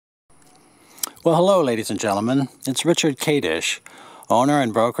Well, hello, ladies and gentlemen. It's Richard Kadish, owner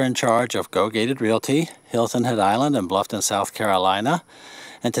and broker in charge of Go Gated Realty, Hilton Head Island in Bluffton, South Carolina.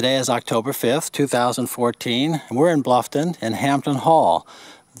 And today is October 5th, 2014. And we're in Bluffton in Hampton Hall,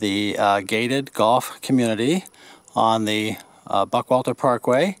 the gated golf community on the Buckwalter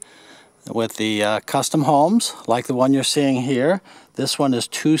Parkway with the custom homes like the one you're seeing here. This one is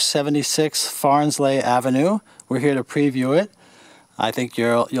 276 Farnsley Avenue. We're here to preview it. I think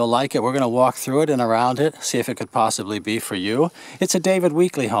you'll like it. We're going to walk through it and around it, see if it could possibly be for you. It's a David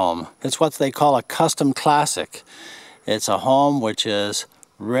Weekley home. It's what they call a custom classic. It's a home which is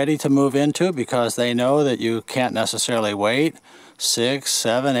ready to move into because they know that you can't necessarily wait 6,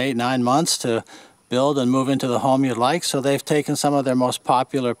 7, 8, 9 months to build and move into the home you'd like. So they've taken some of their most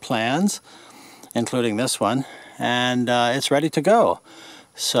popular plans, including this one, and it's ready to go.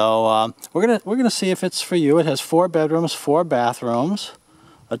 So we're gonna see if it's for you. It has 4 bedrooms, 4 bathrooms,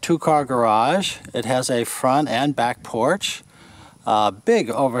 a 2-car garage. It has a front and back porch, big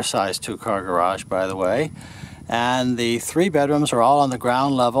oversized 2-car garage, by the way. And the 3 bedrooms are all on the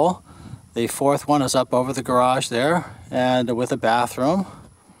ground level. The 4th one is up over the garage there, and with a bathroom.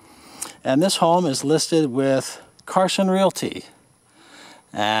 And this home is listed with Carson Realty,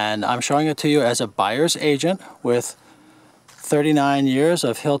 and I'm showing it to you as a buyer's agent with 39 years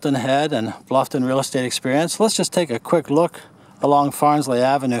of Hilton Head and Bluffton real estate experience. Let's just take a quick look along Farnsley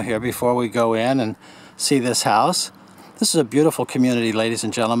Avenue here before we go in and see this house. This is a beautiful community, ladies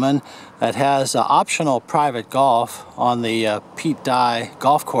and gentlemen. It has optional private golf on the Pete Dye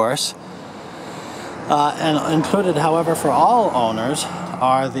golf course. And included, however, for all owners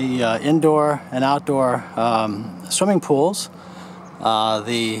are the indoor and outdoor swimming pools.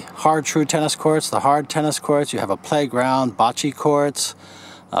 The hard true tennis courts, the hard tennis courts. You have a playground, bocce courts,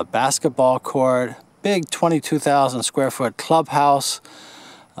 a basketball court, big 22,000 square foot clubhouse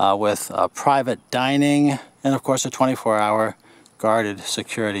with private dining, and of course a 24-hour guarded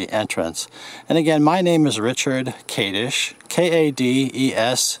security entrance. And again, my name is Richard Kadish, K-A-D-E-S-C-H,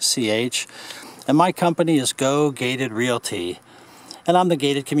 and my company is Go Gated Realty, and I'm the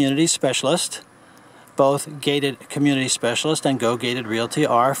gated community specialist. Both Gated Community Specialist and Go Gated Realty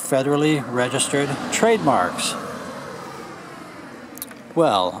are federally registered trademarks.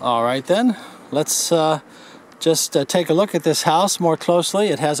 Well, all right then. Let's just take a look at this house more closely.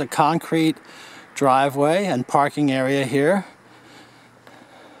 It has a concrete driveway and parking area here.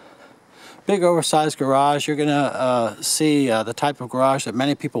 Big oversized garage. You're going to see the type of garage that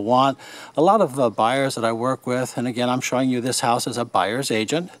many people want. A lot of buyers that I work with, and again, I'm showing you this house as a buyer's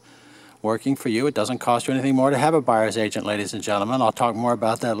agent working for you. It doesn't cost you anything more to have a buyer's agent, ladies and gentlemen. I'll talk more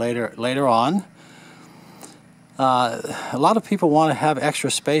about that later on. A lot of people want to have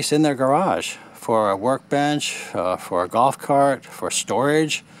extra space in their garage for a workbench, for a golf cart, for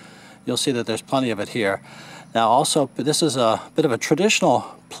storage. You'll see that there's plenty of it here. Now also, this is a bit of a traditional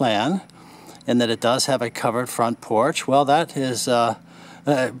plan in that it does have a covered front porch. Well, that is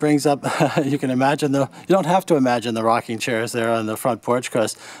it brings up, you can imagine you don't have to imagine the rocking chairs there on the front porch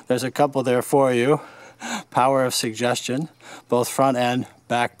because there's a couple there for you. Power of suggestion. Both front and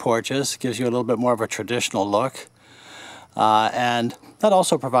back porches gives you a little bit more of a traditional look. And that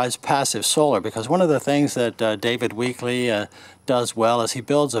also provides passive solar, because one of the things that David Weekley does well is he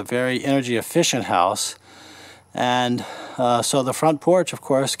builds a very energy efficient house. And so the front porch, of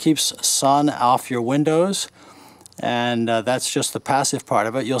course, keeps sun off your windows. And that's just the passive part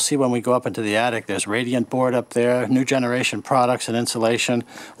of it. You'll see when we go up into the attic, there's radiant board up there, new generation products and insulation.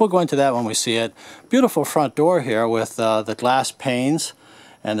 We'll go into that when we see it. Beautiful front door here with the glass panes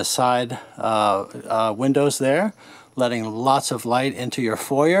and the side windows there, letting lots of light into your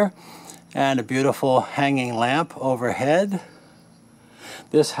foyer, and a beautiful hanging lamp overhead.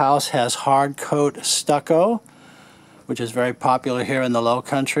 This house has hard coat stucco, which is very popular here in the Low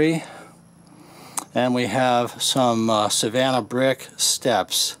Country. And we have some Savannah brick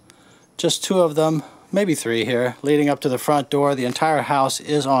steps. Just 2 of them, maybe 3 here, leading up to the front door. The entire house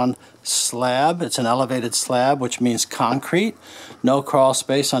is on slab. It's an elevated slab, which means concrete. No crawl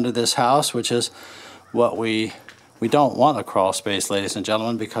space under this house, which is what we don't want, a crawl space, ladies and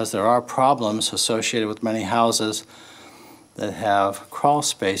gentlemen, because there are problems associated with many houses that have crawl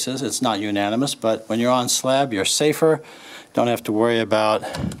spaces. It's not unanimous, but when you're on slab, you're safer. Don't have to worry about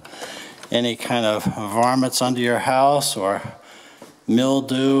any kind of varmints under your house or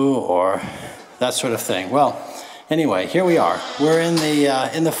mildew or that sort of thing. Well, anyway, here we are. We're in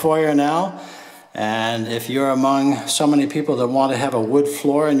the foyer now, and if you're among so many people that want to have a wood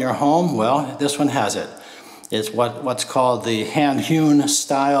floor in your home, well, this one has it. It's what's called the hand-hewn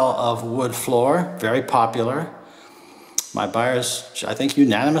style of wood floor, very popular. My buyers, I think,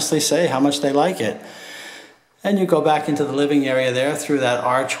 unanimously say how much they like it. And you go back into the living area there through that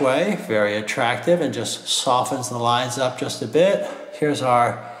archway, very attractive, and just softens the lines up just a bit. Here's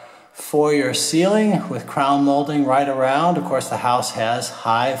our foyer ceiling with crown molding right around. Of course, the house has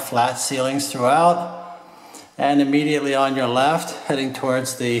high, flat ceilings throughout. And immediately on your left, heading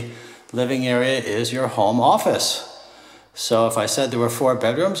towards the living area, is your home office. So if I said there were 4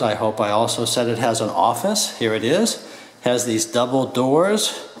 bedrooms, I hope I also said it has an office. Here it is. It has these double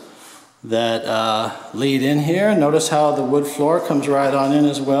doors that lead in here. Notice how the wood floor comes right on in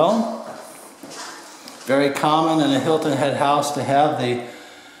as well. Very common in a Hilton Head house to have the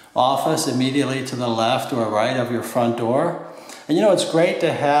office immediately to the left or right of your front door. And you know, it's great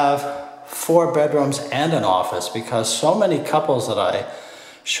to have 4 bedrooms and an office, because so many couples that I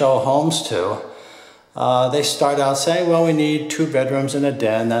show homes to, they start out saying, well, we need 2 bedrooms and a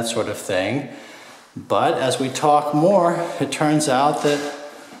den, that sort of thing. But as we talk more, it turns out that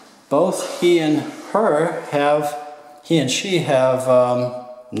both he and she have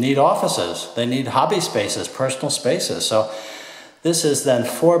need offices. They need hobby spaces, personal spaces. So this is then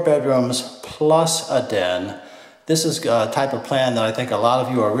 4 bedrooms plus a den. This is a type of plan that I think a lot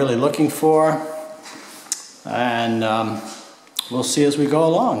of you are really looking for. And we'll see as we go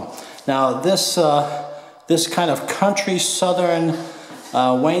along. Now this kind of country southern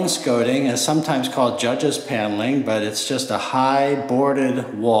wainscoting is sometimes called judge's paneling, but it's just a high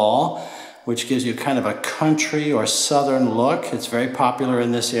boarded wall, which gives you kind of a country or southern look. It's very popular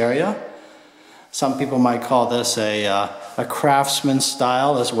in this area. Some people might call this a craftsman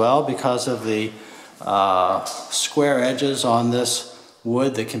style as well, because of the square edges on this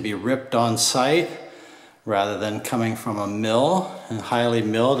wood that can be ripped on site rather than coming from a mill, and highly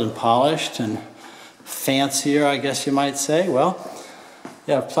milled and polished and fancier, I guess you might say. Well,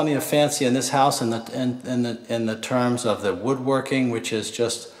 you have plenty of fancy in this house in the terms of the woodworking, which is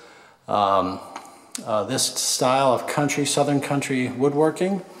just this style of country, southern country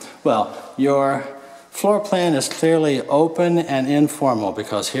woodworking. Well, your floor plan is clearly open and informal,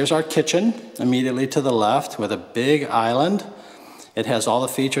 because here's our kitchen immediately to the left with a big island. It has all the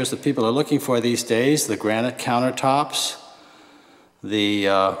features that people are looking for these days: the granite countertops, the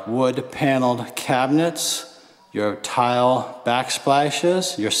wood paneled cabinets, your tile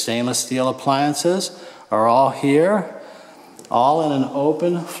backsplashes, your stainless steel appliances are all here, all in an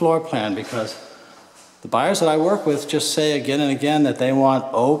open floor plan, because the buyers that I work with just say again and again that they want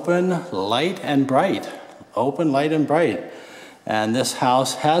open, light, and bright. Open, light, and bright. And this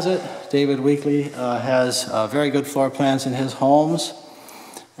house has it. David Weekley has very good floor plans in his homes,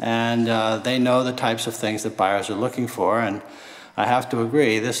 and they know the types of things that buyers are looking for. And I have to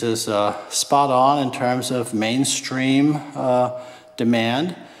agree, this is spot on in terms of mainstream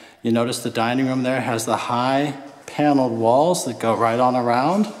demand. You notice the dining room there has the high paneled walls that go right on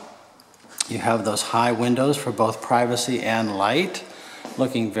around. You have those high windows for both privacy and light,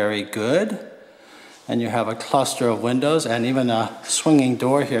 looking very good. And you have a cluster of windows and even a swinging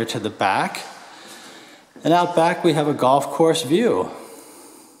door here to the back. And out back we have a golf course view.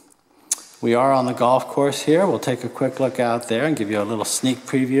 We are on the golf course here. We'll take a quick look out there and give you a little sneak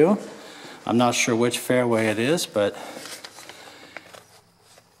preview. I'm not sure which fairway it is, but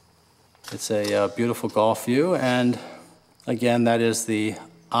it's a beautiful golf view. And again, that is the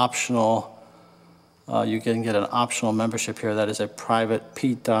optional, you can get an optional membership here. That is a private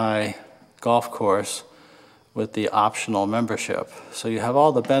Pete Dye golf course with the optional membership. So you have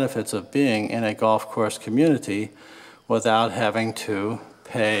all the benefits of being in a golf course community without having to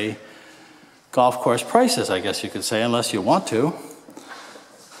pay golf course prices, I guess you could say, unless you want to.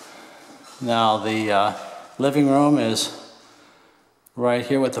 Now the living room is right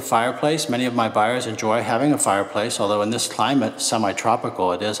here with the fireplace. Many of my buyers enjoy having a fireplace, although in this climate,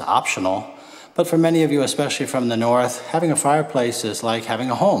 semi-tropical, it is optional. But for many of you, especially from the north, having a fireplace is like having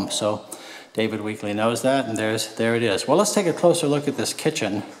a home. So David Weekley knows that, and there it is. Well, let's take a closer look at this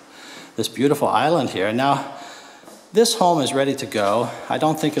kitchen, this beautiful island here. Now, this home is ready to go. I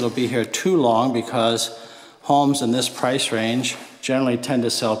don't think it'll be here too long, because homes in this price range generally tend to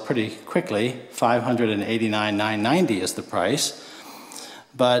sell pretty quickly. $589,990 is the price.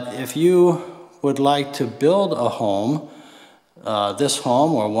 But if you would like to build a home, this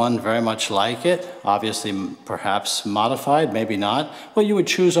home or one very much like it, obviously perhaps modified, maybe not, well, you would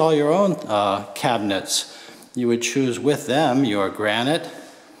choose all your own cabinets. You would choose with them your granite.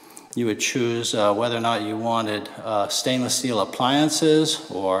 You would choose whether or not you wanted stainless steel appliances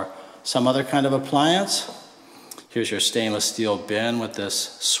or some other kind of appliance. Here's your stainless steel bin with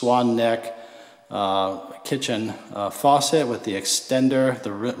this swan neck kitchen faucet with the extender,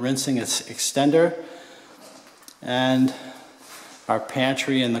 the rinsing extender. And Our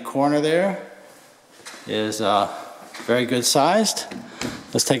pantry in the corner there is very good sized.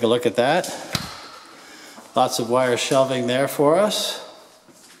 Let's take a look at that. Lots of wire shelving there for us.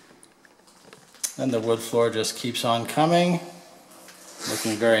 And the wood floor just keeps on coming.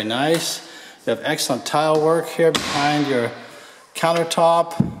 Looking very nice. You have excellent tile work here behind your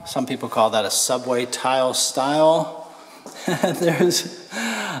countertop. Some people call that a subway tile style. And there's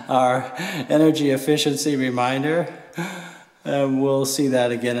our energy efficiency reminder. And we'll see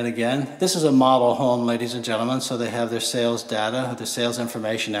that again and again. This is a model home, ladies and gentlemen, so they have their sales data, their sales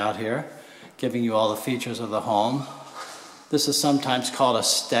information out here, giving you all the features of the home. This is sometimes called a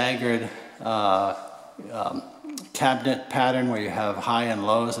staggered cabinet pattern where you have high and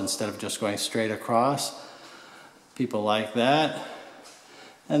lows instead of just going straight across. People like that.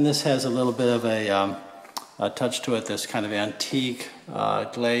 And this has a little bit of a touch to it, this kind of antique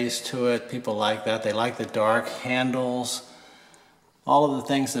glaze to it. People like that. They like the dark handles. All of the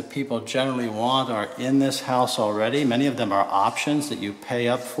things that people generally want are in this house already. Many of them are options that you pay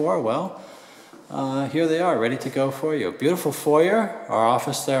up for. Well, here they are, ready to go for you. Beautiful foyer, our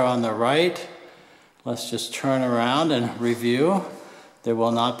office there on the right. Let's just turn around and review. There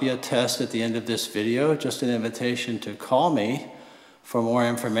will not be a test at the end of this video, just an invitation to call me for more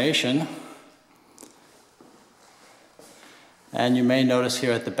information. And you may notice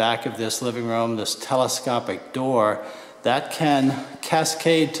here at the back of this living room, this telescopic door that can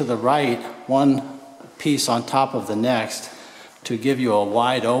cascade to the right, one piece on top of the next, to give you a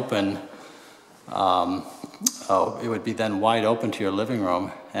wide open, it would be then wide open to your living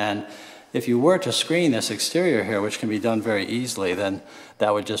room. And if you were to screen this exterior here, which can be done very easily, then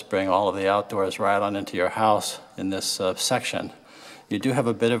that would just bring all of the outdoors right on into your house in this section. You do have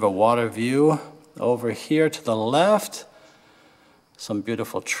a bit of a water view over here to the left. Some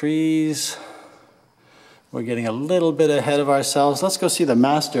beautiful trees. We're getting a little bit ahead of ourselves. Let's go see the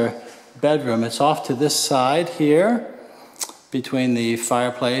master bedroom. It's off to this side here, between the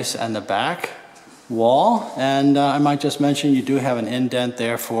fireplace and the back wall. And I might just mention you do have an indent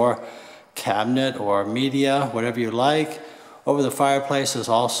there for cabinet or media, whatever you like. Over the fireplace is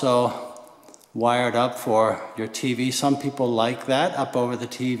also wired up for your TV. Some people like that, up over the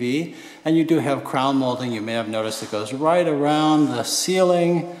TV. And you do have crown molding, you may have noticed, that goes right around the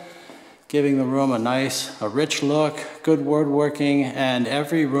ceiling, giving the room a rich look, good woodworking, and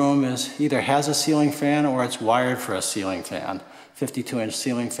every room either has a ceiling fan or it's wired for a ceiling fan. 52-inch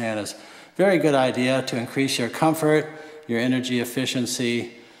ceiling fan is a very good idea to increase your comfort, your energy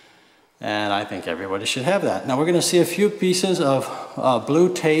efficiency, and I think everybody should have that. Now we're going to see a few pieces of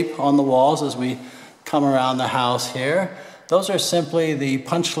blue tape on the walls as we come around the house here. Those are simply the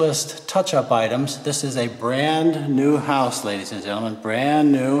punch list touch-up items. This is a brand new house, ladies and gentlemen,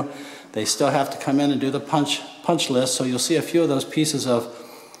 brand new. They still have to come in and do the punch list, so you'll see a few of those pieces of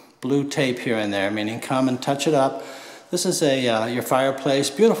blue tape here and there, meaning come and touch it up. This is your fireplace,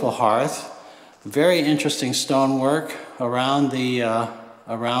 beautiful hearth, very interesting stonework around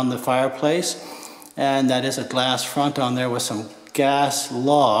the fireplace, and that is a glass front on there with some gas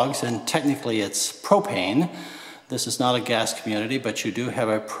logs, and technically it's propane. This is not a gas community, but you do have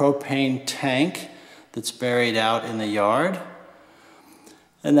a propane tank that's buried out in the yard.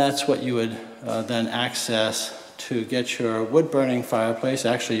 And that's what you would then access to get your wood-burning fireplace.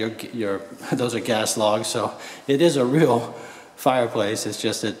 Actually, those are gas logs, so it is a real fireplace. It's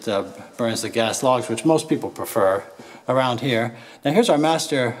just it burns the gas logs, which most people prefer around here. Now here's our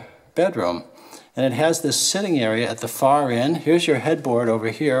master bedroom, and it has this sitting area at the far end. Here's your headboard over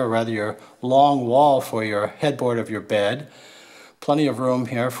here, or rather your long wall for your headboard of your bed. Plenty of room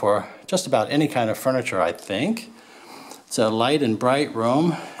here for just about any kind of furniture, I think. It's a light and bright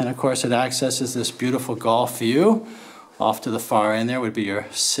room, and of course it accesses this beautiful golf view. Off to the far end there would be your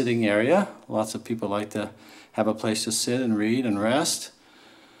sitting area. Lots of people like to have a place to sit and read and rest.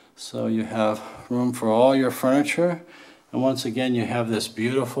 So you have room for all your furniture. And once again, you have this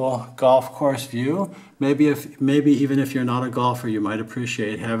beautiful golf course view. Maybe even if you're not a golfer, you might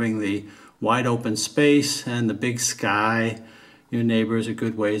appreciate having the wide open space and the big sky. Your neighbor's a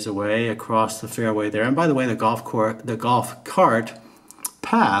good ways away across the fairway there. And by the way, the golf cart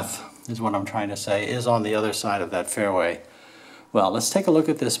path is what I'm trying to say, is on the other side of that fairway. Well, let's take a look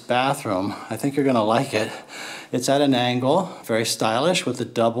at this bathroom. I think you're gonna like it. It's at an angle, very stylish with the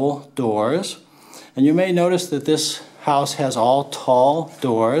double doors. And you may notice that this house has all tall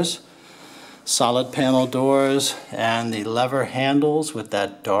doors, solid panel doors, and the lever handles with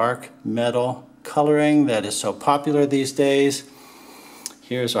that dark metal coloring that is so popular these days.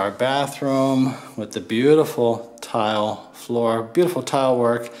 Here's our bathroom with the beautiful tile floor, beautiful tile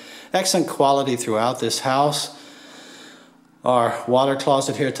work, excellent quality throughout this house. Our water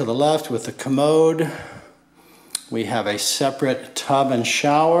closet here to the left with the commode. We have a separate tub and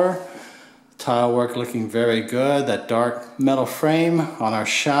shower. Tile work looking very good. That dark metal frame on our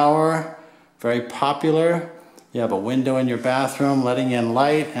shower, very popular. You have a window in your bathroom letting in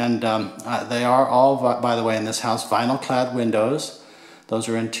light, and they are all, by the way, in this house, vinyl clad windows. Those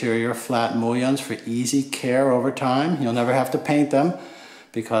are interior flat mullions for easy care over time. You'll never have to paint them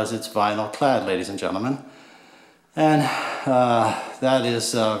because it's vinyl clad, ladies and gentlemen. And that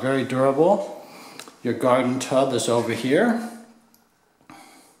is very durable. Your garden tub is over here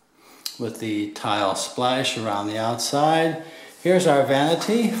with the tile splash around the outside. Here's our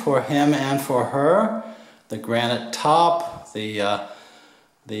vanity for him and for her. The granite top, the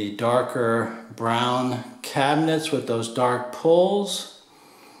darker brown cabinets with those dark pulls.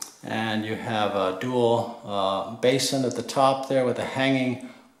 And you have a dual basin at the top there with the hanging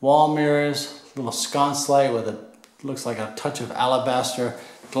wall mirrors, little sconce light with a, looks like a touch of alabaster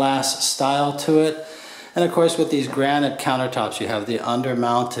glass style to it. And of course, with these granite countertops, you have the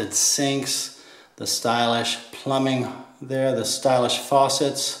under-mounted sinks, the stylish plumbing there, the stylish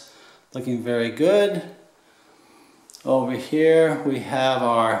faucets, looking very good. Over here, we have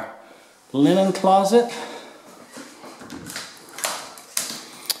our linen closet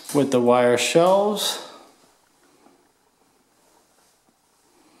with the wire shelves.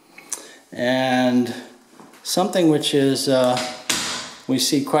 And something which is we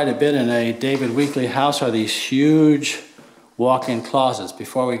see quite a bit in a David Weekley house are these huge walk-in closets.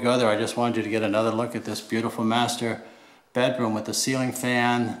 Before we go there, I just wanted you to get another look at this beautiful master bedroom with the ceiling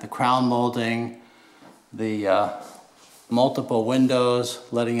fan, the crown molding, the multiple windows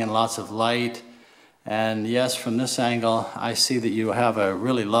letting in lots of light. And yes, from this angle, I see that you have a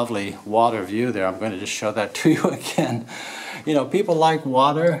really lovely water view there. I'm going to just show that to you again. You know, people like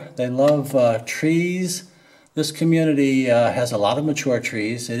water. They love trees. This community has a lot of mature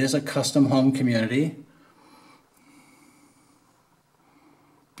trees. It is a custom home community.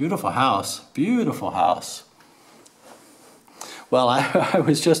 Beautiful house, beautiful house. Well, I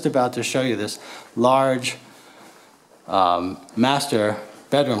was just about to show you this large master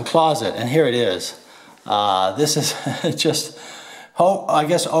bedroom closet, and here it is. This is just, I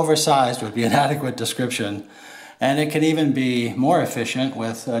guess oversized would be an adequate description. And it can even be more efficient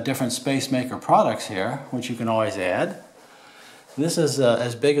with different Spacemaker products here, which you can always add. This is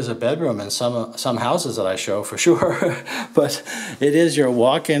as big as a bedroom in some houses that I show for sure, but it is your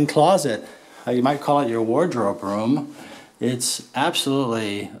walk-in closet. You might call it your wardrobe room. It's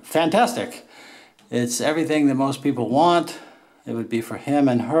absolutely fantastic. It's everything that most people want. It would be for him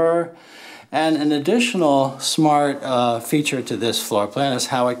and her. And an additional smart feature to this floor plan is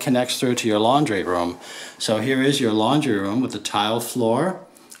how it connects through to your laundry room. So here is your laundry room with the tile floor.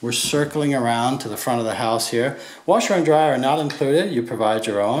 We're circling around to the front of the house here. Washer and dryer are not included. You provide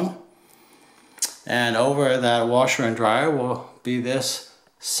your own. And over that washer and dryer will be this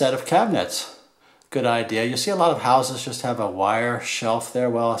set of cabinets. Good idea. You see a lot of houses just have a wire shelf there.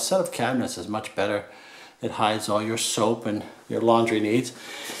 Well, a set of cabinets is much better. It hides all your soap and your laundry needs.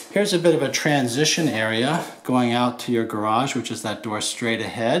 Here's a bit of a transition area going out to your garage, which is that door straight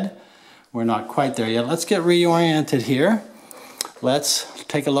ahead. We're not quite there yet. Let's get reoriented here. Let's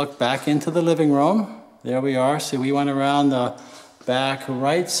take a look back into the living room. There we are. See, we went around the back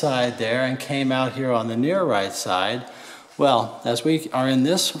right side there and came out here on the near right side. Well, as we are in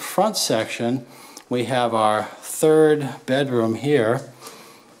this front section, we have our third bedroom here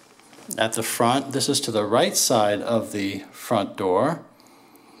at the front. This is to the right side of the front door.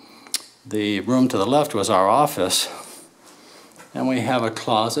 The room to the left was our office. And we have a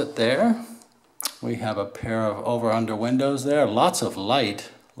closet there. We have a pair of over-under windows there. Lots of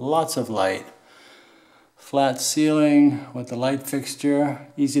light, lots of light. Flat ceiling with the light fixture.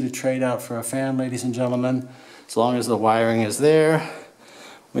 Easy to trade out for a fan, ladies and gentlemen, as long as the wiring is there.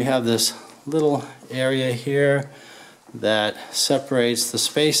 We have this little area here that separates the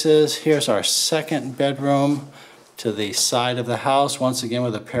spaces. Here's our second bedroom to the side of the house, once again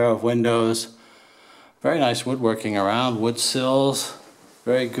with a pair of windows. Very nice woodworking around, wood sills,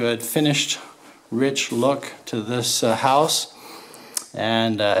 very good finished, rich look to this house.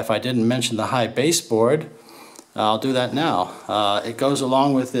 And if I didn't mention the high baseboard, I'll do that now. It goes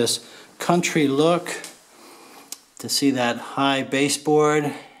along with this country look. To see that high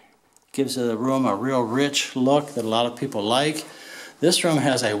baseboard gives the room a real rich look that a lot of people like. This room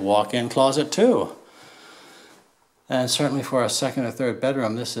has a walk-in closet too. And certainly for a second or third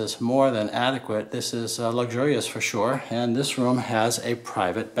bedroom, this is more than adequate. This is luxurious for sure. And this room has a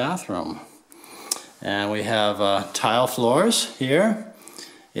private bathroom. And we have tile floors here.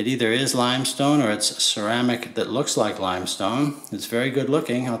 It either is limestone or it's ceramic that looks like limestone. It's very good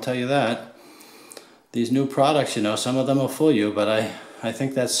looking, I'll tell you that. These new products, you know, some of them will fool you, but I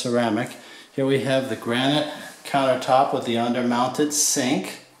think that's ceramic. Here we have the granite countertop with the under-mounted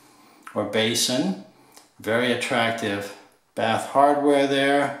sink or basin. Very attractive bath hardware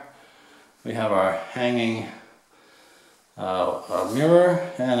there. We have our hanging our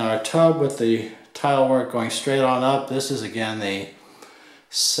mirror and our tub with the tile work going straight on up. This is again the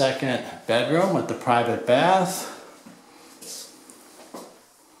second bedroom with the private bath.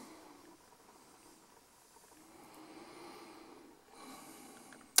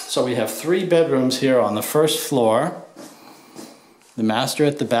 So we have 3 bedrooms here on the first floor. The master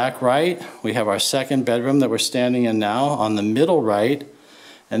at the back right. We have our second bedroom that we're standing in now on the middle right.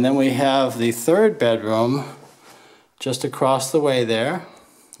 And then we have the 3rd bedroom just across the way there.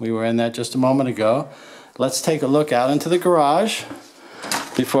 We were in that just a moment ago. Let's take a look out into the garage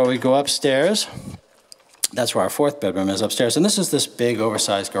before we go upstairs. That's where our 4th bedroom is, upstairs. And this is this big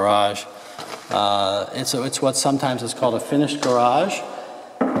oversized garage. It's what sometimes is called a finished garage.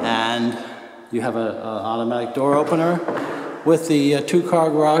 And you have an automatic door opener with the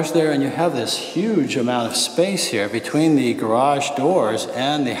 2-car garage there, and you have this huge amount of space here between the garage doors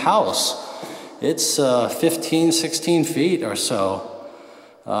and the house. It's 15, 16 feet or so.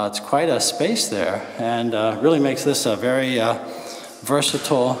 It's quite a space there, and really makes this a very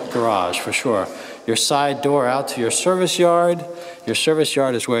versatile garage for sure. Your side door out to your service yard. Your service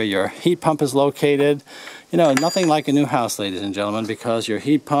yard is where your heat pump is located. You know, nothing like a new house, ladies and gentlemen, because your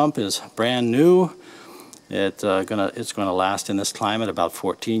heat pump is brand new. It's gonna last in this climate about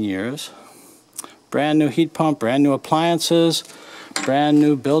 14 years. Brand new heat pump, brand new appliances, brand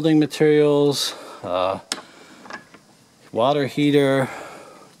new building materials, water heater,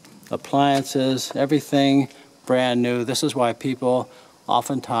 appliances, everything brand new. This is why people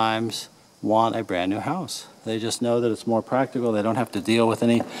oftentimes want a brand new house. They just know that it's more practical. They don't have to deal with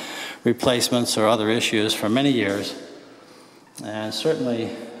any replacements or other issues for many years. And certainly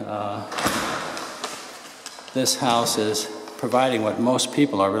this house is providing what most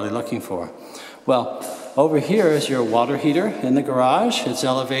people are really looking for. Well, over here is your water heater in the garage. It's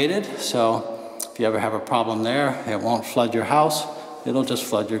elevated, so if you ever have a problem there, it won't flood your house. It'll just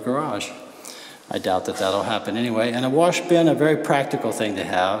flood your garage. I doubt that that'll happen anyway. And a wash bin, a very practical thing to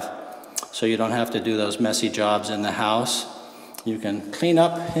have, so you don't have to do those messy jobs in the house. You can clean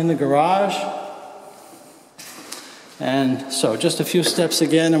up in the garage. And so just a few steps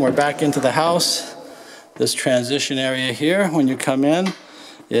again, and we're back into the house. This transition area here, when you come in,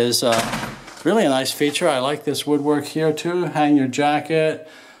 is really a nice feature. I like this woodwork here too. Hang your jacket,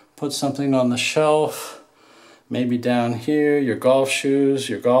 put something on the shelf, maybe down here, your golf shoes,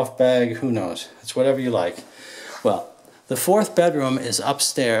 your golf bag, who knows? It's whatever you like. Well, the 4th bedroom is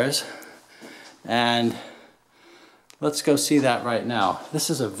upstairs, and let's go see that right now. This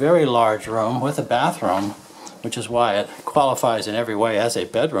is a very large room with a bathroom, which is why it qualifies in every way as a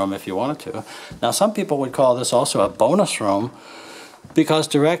bedroom if you wanted to. Now, some people would call this also a bonus room, because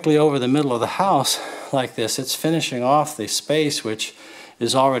directly over the middle of the house like this, it's finishing off the space which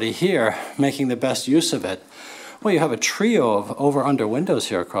is already here, making the best use of it. Well, you have a trio of over-under windows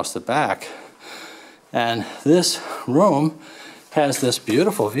here across the back. And this room has this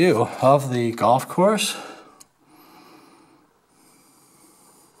beautiful view of the golf course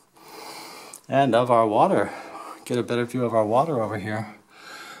and of our water. Get a better view of our water over here.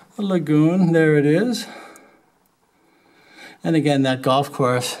 A lagoon, there it is. And again, that golf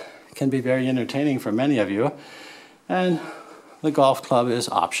course can be very entertaining for many of you. And the golf club is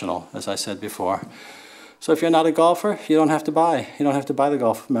optional, as I said before. So if you're not a golfer, you don't have to buy. You don't have to buy the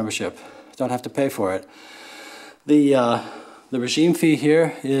golf membership. You don't have to pay for it. The regime fee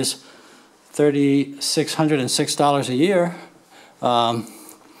here is $3,606 a year.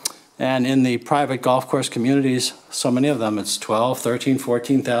 And in the private golf course communities, so many of them, it's $12,000,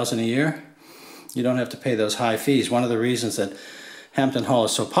 $13,000, $14,000 a year. You don't have to pay those high fees. One of the reasons that Hampton Hall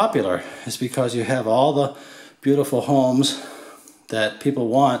is so popular is because you have all the beautiful homes that people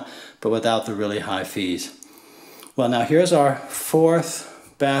want, but without the really high fees. Well, now here's our 4th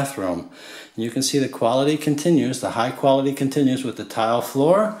bathroom. And you can see the quality continues, the high quality continues with the tile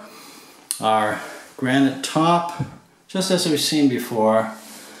floor, our granite top, just as we've seen before,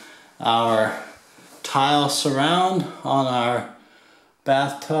 our tile surround on our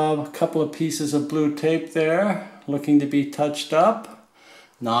bathtub, a couple of pieces of blue tape there, looking to be touched up.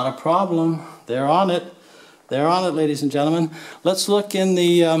 Not a problem. They're on it. They're on it, ladies and gentlemen. Let's look in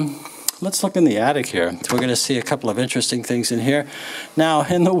the attic here. We're going to see a couple of interesting things in here. Now,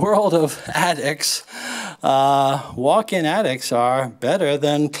 in the world of attics, Walk-in attics are better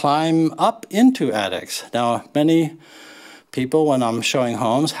than climb up into attics. Now, many people, when I'm showing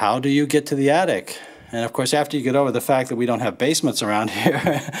homes, how do you get to the attic? And of course, after you get over the fact that we don't have basements around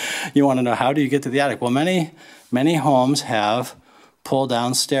here, you want to know, how do you get to the attic? Well, many homes have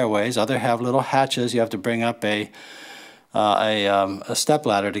pull-down stairways. Others have little hatches. You have to bring up a step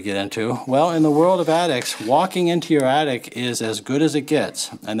ladder to get into. Well, in the world of attics, walking into your attic is as good as it gets.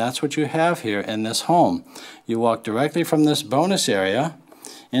 And that's what you have here in this home. You walk directly from this bonus area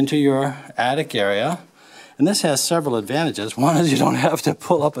into your attic area. And this has several advantages. One is you don't have to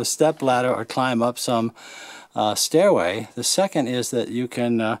pull up a step ladder or climb up some stairway. The second is that you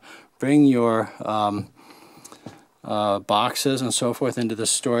can bring your boxes and so forth into the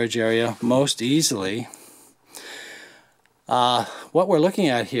storage area most easily. What we're looking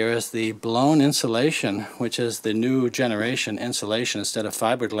at here is the blown insulation, which is the new generation insulation instead of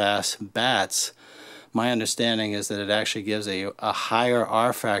fiberglass bats. My understanding is that it actually gives a higher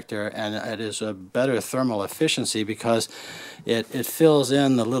R factor, and it is a better thermal efficiency because it fills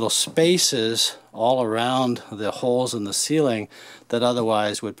in the little spaces all around the holes in the ceiling that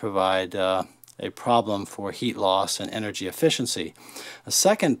otherwise would provide a problem for heat loss and energy efficiency. A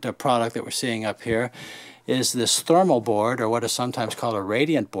second product that we're seeing up here is this thermal board, or what is sometimes called a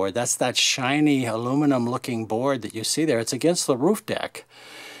radiant board. That's that shiny aluminum looking board that you see there. It's against the roof deck.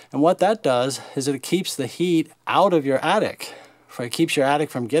 And what that does is it keeps the heat out of your attic. It keeps your attic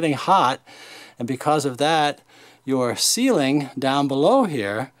from getting hot, and because of that, your ceiling down below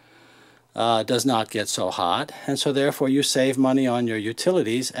here does not get so hot, and so therefore you save money on your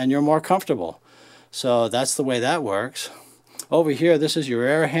utilities and you're more comfortable. So that's the way that works. Over here, this is your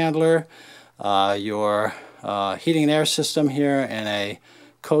air handler, your heating and air system here in a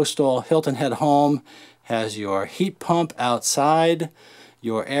coastal Hilton Head home has your heat pump outside,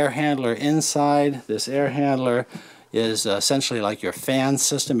 your air handler inside. This air handler is essentially like your fan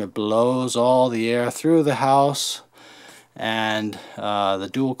system. It blows all the air through the house, and the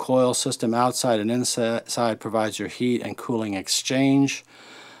dual coil system outside and inside provides your heat and cooling exchange.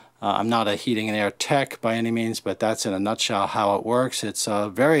 I'm not a heating and air tech by any means, but that's in a nutshell how it works. It's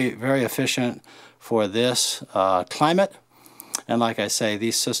very, very efficient for this climate. And like I say,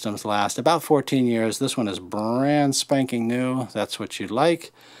 these systems last about 14 years. This one is brand spanking new. That's what you'd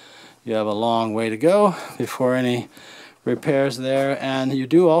like. You have a long way to go before any repairs there. And you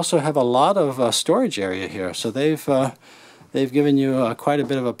do also have a lot of storage area here. So they've given you quite a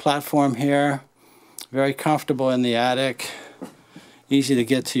bit of a platform here. Very comfortable in the attic. Easy to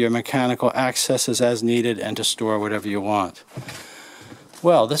get to your mechanical accesses as needed and to store whatever you want.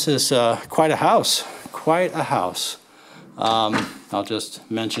 Well, this is quite a house. Quite a house. I'll just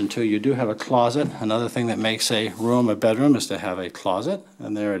mention too, you do have a closet. Another thing that makes a room a bedroom is to have a closet,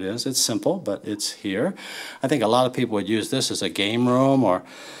 and there it is. It's simple, but it's here. I think a lot of people would use this as a game room, or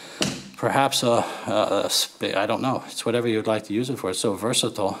perhaps I don't know. It's whatever you'd like to use it for. It's so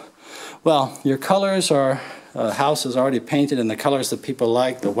versatile. Well, your colors are, house is already painted in the colors that people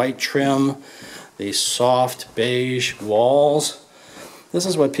like, the white trim, the soft beige walls. This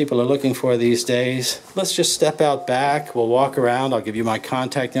is what people are looking for these days. Let's just step out back. We'll walk around. I'll give you my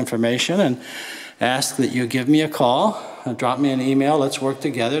contact information and ask that you give me a call. Drop me an email. Let's work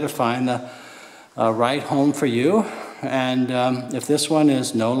together to find the right home for you. And if this one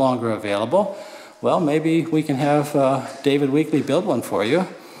is no longer available, well, maybe we can have David Weekley build one for you.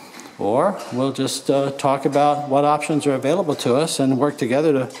 Or we'll just talk about what options are available to us and work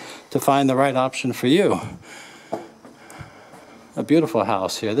together to find the right option for you. A beautiful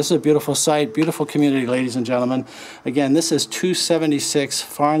house here. This is a beautiful site, beautiful community, ladies and gentlemen. Again, this is 276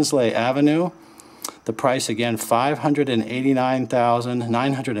 Farnsley Avenue. The price, again,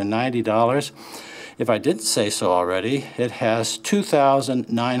 $589,990. If I didn't say so already, it has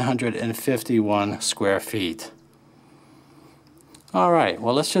 2,951 square feet. All right,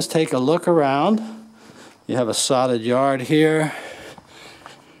 well, let's just take a look around. You have a sodded yard here.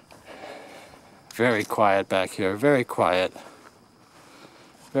 Very quiet back here, very quiet.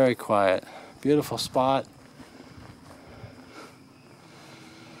 Very quiet. Beautiful spot.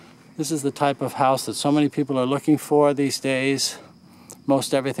 This is the type of house that so many people are looking for these days.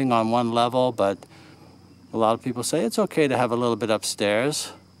 Most everything on one level, but a lot of people say it's okay to have a little bit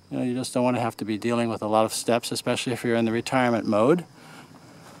upstairs. You know, you just don't want to have to be dealing with a lot of steps, especially if you're in the retirement mode.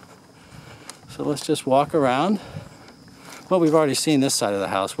 So let's just walk around. Well, we've already seen this side of the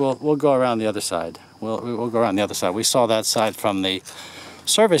house. We'll go around the other side. We'll go around the other side. We saw that side from the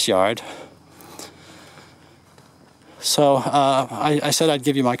service yard. So I said I'd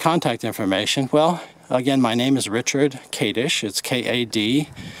give you my contact information. Well, again, my name is Richard Kadish. It's Kadish.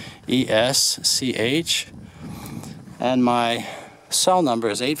 E-S-C-H. And my cell number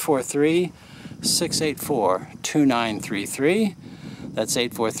is 843-684-2933. That's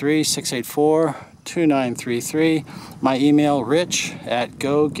 843-684-2933. My email,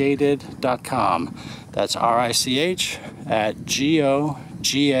 rich@gogated.com. That's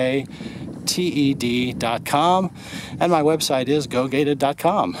rich@gogated.com. And my website is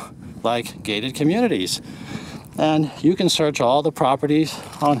gogated.com, like gated communities. And you can search all the properties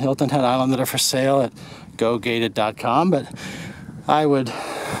on Hilton Head Island that are for sale at gogated.com, but I would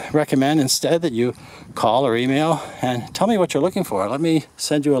recommend instead that you call or email and tell me what you're looking for. Let me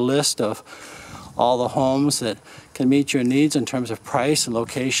send you a list of all the homes that can meet your needs in terms of price and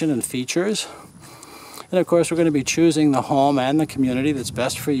location and features. And of course, we're going to be choosing the home and the community that's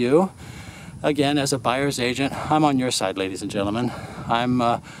best for you. Again, as a buyer's agent, I'm on your side, ladies and gentlemen. I'm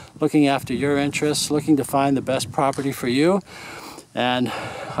looking after your interests, looking to find the best property for you. And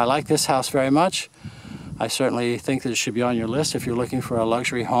I like this house very much. I certainly think that it should be on your list if you're looking for a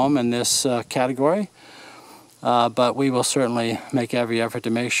luxury home in this category. But we will certainly make every effort to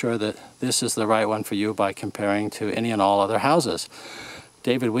make sure that this is the right one for you by comparing to any and all other houses.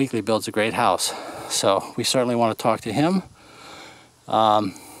 David Weekley builds a great house, so we certainly want to talk to him.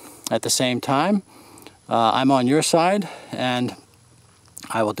 At the same time, I'm on your side, and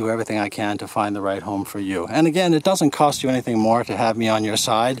I will do everything I can to find the right home for you. And again, it doesn't cost you anything more to have me on your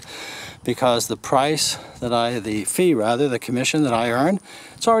side, because the price that the fee rather, the commission that I earn,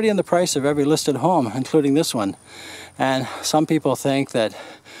 it's already in the price of every listed home, including this one. And some people think that,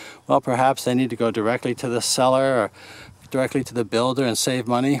 well, perhaps they need to go directly to the seller or directly to the builder and save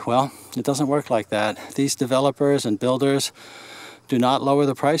money. Well, it doesn't work like that. These developers and builders do not lower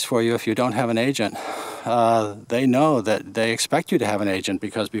the price for you if you don't have an agent. They know that they expect you to have an agent,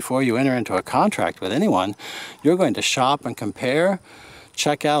 because before you enter into a contract with anyone, you're going to shop and compare,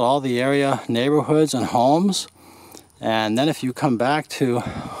 check out all the area neighborhoods and homes, and then if you come back to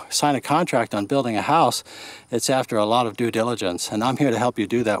sign a contract on building a house, it's after a lot of due diligence. And I'm here to help you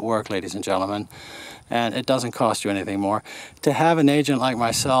do that work, ladies and gentlemen. And it doesn't cost you anything more. To have an agent like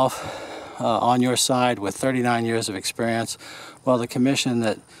myself on your side with 39 years of experience, well, the commission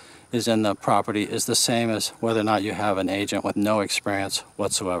that is in the property is the same as whether or not you have an agent with no experience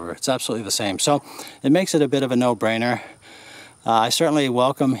whatsoever. It's absolutely the same. So it makes it a bit of a no-brainer. I certainly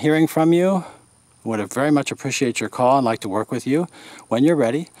welcome hearing from you. Would very much appreciate your call and like to work with you when you're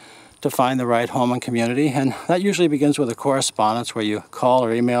ready to find the right home and community. And that usually begins with a correspondence where you call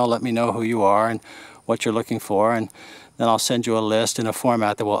or email, let me know who you are and what you're looking for, and then I'll send you a list in a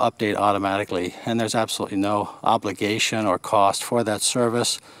format that will update automatically. And there's absolutely no obligation or cost for that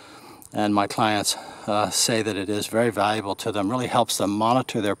service. And my clients say that it is very valuable to them, really helps them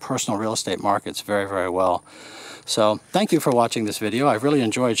monitor their personal real estate markets very, very well. So thank you for watching this video. I've really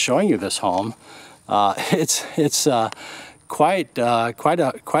enjoyed showing you this home. It's quite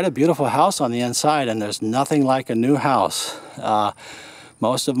a beautiful house on the inside, and there's nothing like a new house.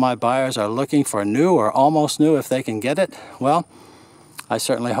 Most of my buyers are looking for new or almost new if they can get it. Well, I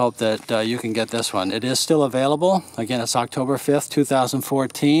certainly hope that you can get this one. It is still available. Again, it's October 5th,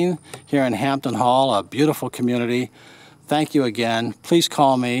 2014, here in Hampton Hall, a beautiful community. Thank you again. Please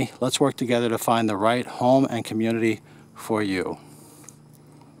call me. Let's work together to find the right home and community for you.